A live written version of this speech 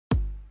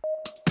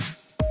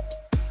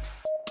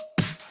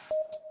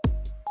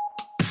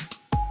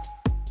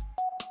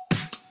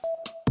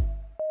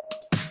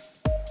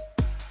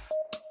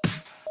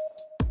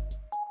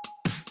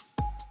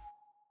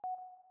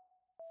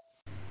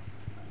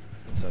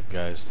What's up,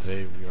 guys?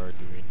 Today we are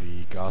doing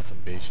the Gotham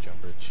base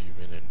jumper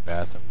achievement in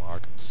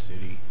Arkham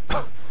City.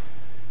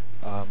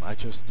 I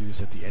chose to do this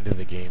at the end of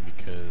the game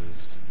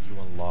because you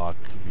unlock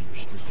the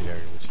restricted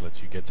area, which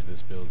lets you get to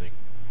this building.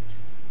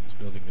 This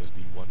building is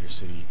the Wonder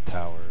City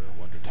Tower, or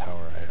Wonder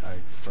Tower. I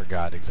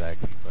forgot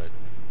exactly, but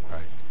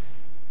alright.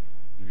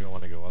 You're going to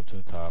want to go up to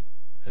the top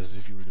as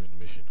if you were doing the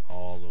mission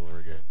all over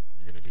again.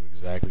 You're going to do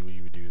exactly what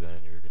you would do then.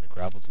 You're going to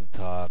grapple to the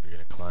top, you're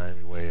going to climb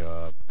your way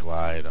up,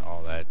 glide,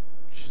 all that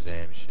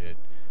Shazam shit.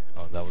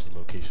 That was the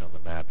location on the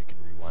map. You can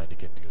rewind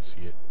again to go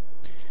see it.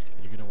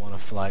 And you're going to want to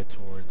fly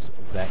towards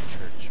that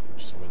church,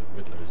 which is where the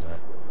Riddler is at.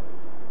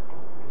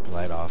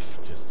 Glide off,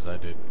 just as I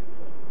did.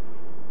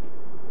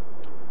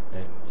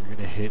 And you're going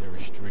to hit a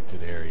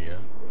restricted area.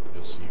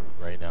 You'll see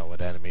right now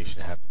what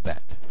animation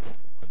happened.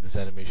 When this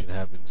animation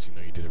happens, you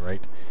know you did it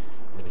right.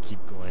 You're going to keep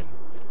going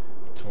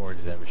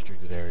towards that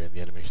restricted area, and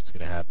the animation is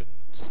going to happen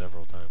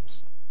several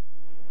times.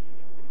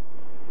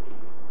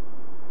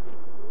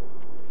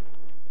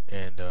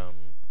 And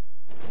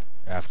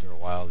after a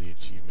while the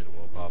achievement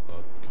will pop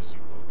up because you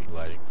will be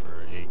gliding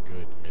for a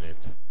good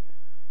minute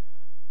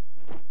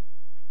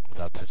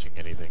without touching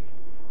anything.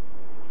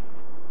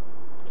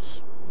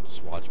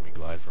 Just watch me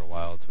glide for a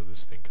while until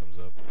this thing comes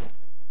up.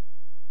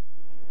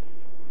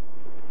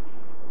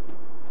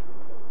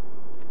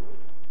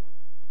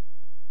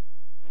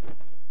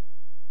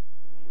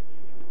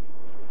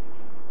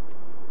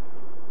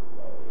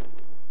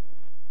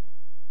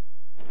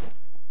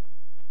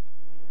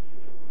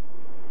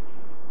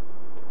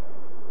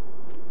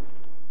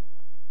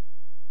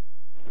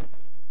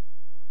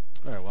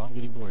 Alright, well, I'm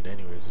getting bored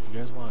anyways. If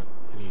you guys want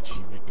any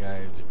achievement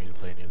guides or me to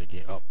play any other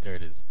game... Oh, there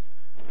it is.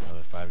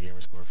 Another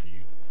 5-gamer score for you.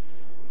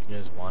 If you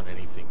guys want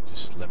anything,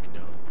 just let me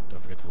know.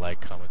 Don't forget to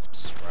like, comment,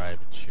 subscribe,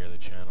 and share the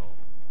channel.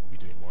 We'll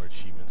be doing more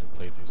achievements and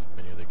playthroughs of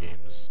many other games.